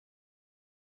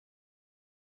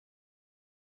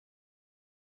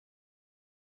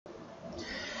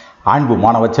அன்பு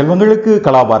மாணவ செல்வங்களுக்கு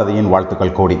கலாபாரதியின்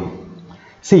வாழ்த்துக்கள் கோடி.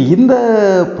 சரி, இந்த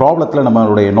ப்ராப்ளத்தில்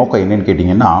நம்மளுடைய நோக்கம் என்னன்னு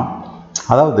கேட்டிங்கன்னா,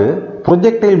 அதாவது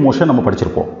ப்ரொஜெக்டைல் மோஷன் நம்ம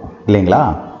படிச்சிருப்போம் இல்லைங்களா?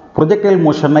 ப்ரொஜெக்டைல்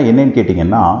மோஷன்னா என்னன்னு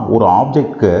கேட்டிங்கன்னா, ஒரு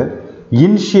ஆப்ஜெக்ட்க்கு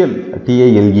இனிஷியல்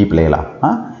டிஏஎல்இ பிள்ளைகளா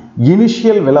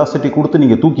இனிஷியல் வெலாசிட்டி கொடுத்து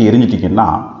நீங்கள் தூக்கி எரிஞ்சிட்டிங்கன்னா,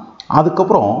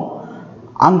 அதுக்கப்புறம்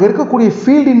அங்கே இருக்கக்கூடிய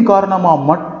ஃபீல்டின் காரணமாக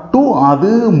மட்டும் அது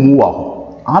மூவ் ஆகும்.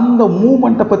 அந்த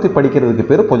மூவ்மெண்ட்டை பற்றி படிக்கிறதுக்கு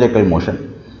பேர் ப்ரொஜெக்டைல் மோஷன்.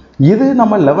 இது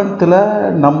நம்ம 11th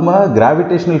நம்ம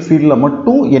கிராவிடேஷனல் ஃபீல்டில்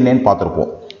மட்டும் என்னன்னு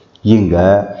பார்த்துருப்போம். இங்கே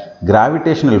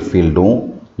கிராவிடேஷனல் ஃபீல்டும்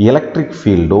எலக்ட்ரிக்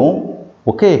ஃபீல்டும்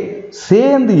ஓகே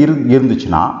சேர்ந்து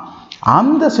இருந்துச்சுன்னா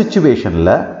அந்த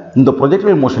சிச்சுவேஷனில் இந்த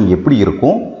ப்ரொஜெக்டைல் மோஷன் எப்படி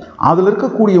இருக்கும், அதில்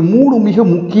இருக்கக்கூடிய 3 மிக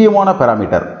முக்கியமான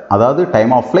பேராமீட்டர், அதாவது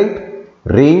time of flight,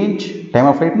 range, time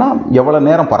of ஃப்ளைட்னா எவ்வளோ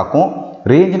நேரம் பறக்கும்,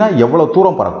 ரேஞ்ச்னா எவ்வளோ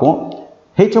தூரம் பறக்கும்,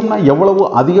 ஹெச்எம்னா எவ்வளவு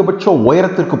அதிகபட்ச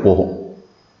உயரத்திற்கு போகும்.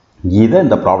 இதை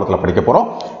இந்த ப்ராப்ளத்தில் படிக்க போகிறோம்.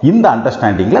 இந்த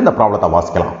அண்டர்ஸ்டாண்டிங்கில் இந்த ப்ராப்ளத்தை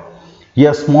வாசிக்கலாம்.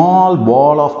 A small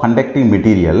ball of conducting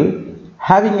material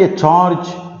having a charge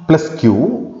plus q,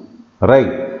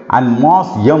 right, and mass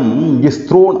m is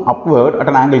thrown upward at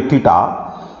an angle theta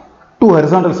to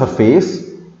horizontal surface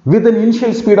with an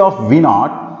initial speed of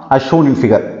v0 as shown in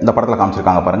figure. இந்த படத்தில்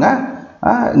காமிச்சிருக்காங்க பாருங்க.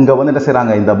 இங்கே வந்து என்ன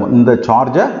செய்கிறாங்க, இந்த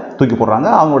சார்ஜை தூக்கி போடுறாங்க.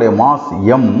 அதனுடைய மாஸ்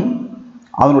m,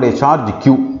 அதனுடைய சார்ஜ்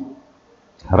q,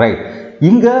 ரைட்.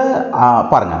 இங்கே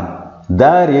பாருங்க,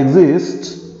 there exists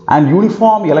an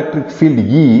uniform electric field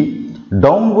E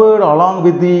downward along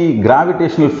with the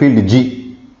gravitational field G.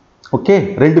 Okay,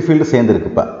 ரெண்டு ஃபீல்டு சேர்ந்து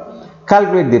இருக்கு. இப்போ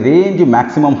calculate the range,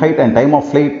 maximum height and time of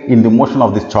flight in the motion of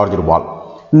this charged ball.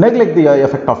 Neglect the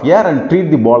effect of air and treat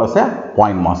the ball as a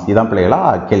point mass. இதான் பிள்ளைகளா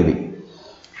கேள்வி.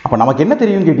 அப்போ நமக்கு என்ன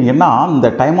தெரியும் கேட்டிங்கன்னா, இந்த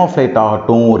டைம் ஆஃப் ஃப்ளைட்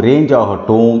ஆகட்டும், ரேஞ்ச்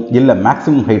ஆகட்டும், இல்லை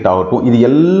மேக்ஸிமம் ஹைட் ஆகட்டும், இது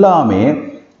எல்லாமே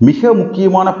மிக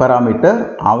முக்கியமான பேராமீட்டர்.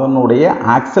 அதனுடைய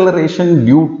ஆக்சலரேஷன்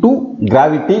டியூ டு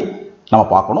கிராவிட்டி நம்ம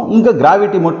பார்க்கணும். இங்கே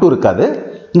கிராவிட்டி மட்டும் இருக்காது,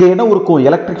 இங்கே என்ன இருக்கும்,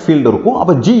 எலக்ட்ரிக் ஃபீல்டு இருக்கும்.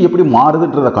 அப்போ ஜி எப்படி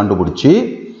மாறுதுன்றதை கண்டுபிடிச்சி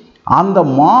அந்த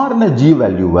மாறின ஜி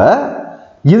வேல்யூவை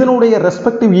இதனுடைய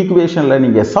ரெஸ்பெக்டிவ் ஈக்குவேஷனில்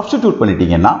நீங்கள் சப்ஸ்டிடியூட்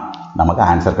பண்ணிட்டீங்கன்னா நமக்கு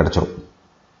ஆன்சர் கிடைச்சிடும்.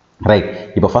 ரைட்.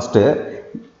 இப்போ first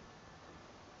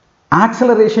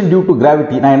acceleration due to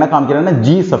gravity நான் என்ன காமிக்கிறேன்னா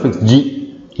ஜி சஃபிக்ஸ் ஜி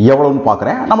எவ்வளோன்னு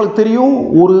பார்க்குறேன். நம்மளுக்கு தெரியும்,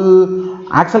 ஒரு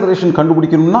ஆக்சலரேஷன்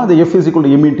கண்டுபிடிக்கணும்னா அது F is equal to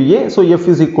m into a, so F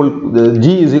is equal G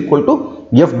is equal to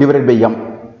F divided by m,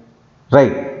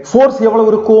 right. Force எவ்வளவு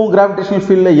இருக்கும் கிராவிடேஷனல்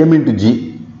ஃபீல்டில் m into G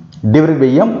divided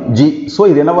by m G, so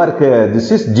இது என்னவா இருக்கு, this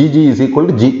is Gg is equal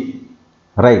to G,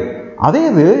 right. அதே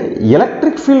இது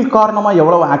electric field காரணமாக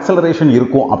எவ்வளவு ஆக்சலரேஷன்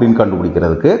இருக்கும் அப்படின்னு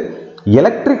கண்டுபிடிக்கிறதுக்கு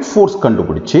எலக்ட்ரிக் ஃபோர்ஸ்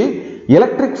கண்டுபிடிச்சி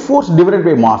electric force divided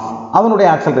by mass அதனுடைய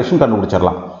ஆக்சலரேஷன்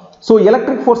கண்டுபிடிச்சிடலாம். ஸோ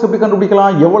எலக்ட்ரிக் ஃபோர்ஸ் எப்படி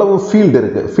கண்டுபிடிக்கலாம், எவ்வளவு ஃபீல்டு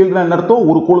இருக்குது, ஃபீல்டுனா என்ன அர்த்தம்,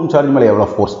 ஒரு கூலும் சார்ஜ் மேலே எவ்வளோ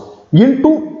ஃபோர்ஸ்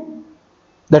இன்டூ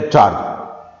தட் சார்ஜ்.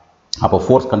 அப்போ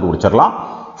ஃபோர்ஸ் கண்டுபிடிச்சிடலாம்.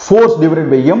 ஃபோர்ஸ் டிவைடட்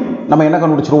பை எம் நம்ம என்ன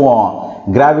கண்டுபிடிச்சிருவோம்,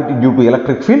 gravity due to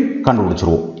electric field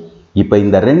கண்டுபிடிச்சிருவோம். இப்போ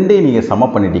இந்த ரெண்டையும் நீங்கள் சம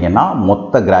பண்ணிட்டீங்கன்னா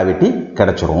மொத்த கிராவிட்டி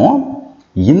கிடைச்சிரும்.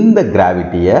 இந்த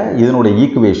கிராவிட்டியை இதனுடைய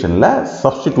ஈக்குவேஷனில்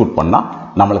சப்ஸ்டிடியூட் பண்ணால்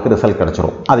நம்மளுக்கு ரிசல்ட்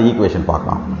கிடைச்சிரும். அதை ஈக்குவேஷன்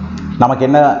பார்க்கலாம். நமக்கு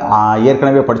என்ன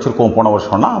ஏற்கனவே படிச்சிருக்கோம் போன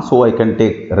வருஷம்னா, so I can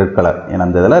take red colour, ஏன்னா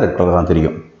இந்த இதில் ரெட் கலர் தான்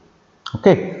தெரியும்.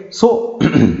 Okay, so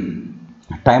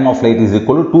time of flight is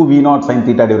equal to 2v0 sin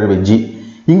theta divided by g.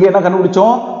 இங்கே என்ன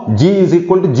கண்டுபிடிச்சோம், g is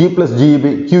equal to g plus g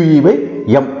by qe by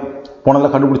m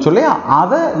போனதில் கண்டுபிடிச்சோம் இல்லையா?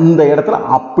 அதை இந்த இடத்துல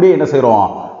அப்படியே என்ன செய்கிறோம்,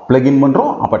 பிளக்இன்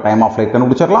பண்ணுறோம். அப்போ டைம் ஆஃப் ஃப்ளைட்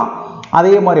கண்டுபிடிச்சிடலாம்.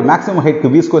 அதே மாதிரி maximum ஹைட்க்கு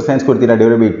v square sin square theta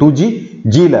divided by 2g,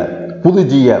 ஜியில் புது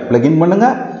ஜியை பிளக்இன் பண்ணுங்க.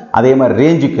 அதே மாதிரி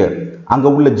ரேஞ்சுக்கு அங்கே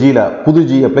உள்ள ஜியில் புது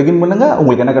ஜியை பிளக்இன் பண்ணுங்க,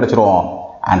 உங்களுக்கு என்ன கிடைச்சிரும்,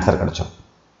 ஆன்சர் கிடைச்சிரும்.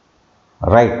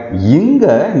 ரைட்.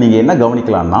 இங்கே நீங்கள் என்ன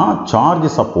கவனிக்கலாம்னா, சார்ஜ்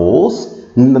சப்போஸ்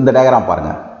இந்த டயக்ராம்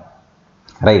பாருங்கள்.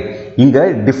 ரைட். இங்கே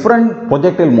different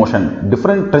projectile motion,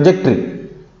 different trajectory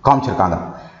காமிச்சிருக்காங்க.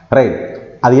 ரைட்.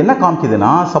 அது என்ன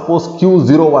காமிக்குதுன்னா, சப்போஸ் Q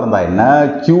 0வாக இருந்தால் என்ன,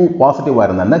 Q பாசிட்டிவாக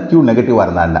இருந்தால் என்ன, Q நெகட்டிவாக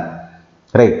இருந்தால் என்ன.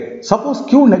 ரைட். சப்போஸ்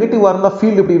Q நெகட்டிவாக இருந்தால்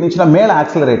ஃபீல்டு எப்படி இருந்துச்சுன்னா மேலே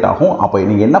ஆக்சலரேட் ஆகும். அப்போ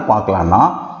நீங்கள் என்ன பார்க்கலான்னா,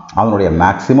 அதனுடைய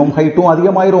மேக்ஸிமம் ஹைட்டும்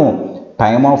அதிகமாயிரும்,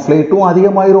 டைம் ஆஃப் ஃப்ளைட்டும்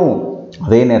அதிகமாயிரும்,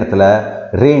 அதே நேரத்தில்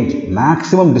ரேஞ்ச்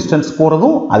மேக்ஸிமம் டிஸ்டன்ஸ்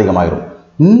போகிறதும் அதிகமாயிரும்.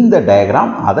 இந்த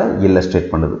டயக்ராம் அதை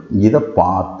இல்லஸ்ட்ரேட் பண்ணுது. இதை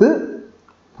பார்த்து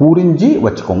புரிஞ்சு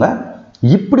வச்சுக்கோங்க.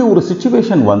 இப்படி ஒரு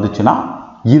சிச்சுவேஷன் வந்துச்சுன்னா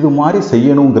இது மாதிரி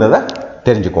செய்யணுங்கிறத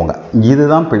தெரிஞ்சுக்கோங்க.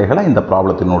 இதுதான் பிள்ளைகளை இந்த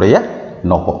ப்ராப்ளத்தினுடைய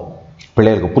நோக்கம்.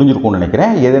 பிள்ளைகளுக்கு புரிஞ்சிருக்கும்னு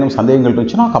நினைக்கிறேன். ஏதேனும் சந்தேகங்கள்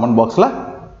இருந்துச்சுன்னா கமெண்ட் பாக்ஸில்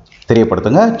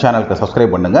தெரியப்படுத்துங்க. சேனலுக்கு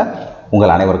சப்ஸ்கிரைப் பண்ணுங்கள்.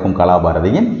 உங்கள் அனைவருக்கும்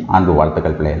கலாபாரதியின் அன்பு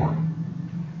வாழ்த்துக்கள் பிள்ளைகளா.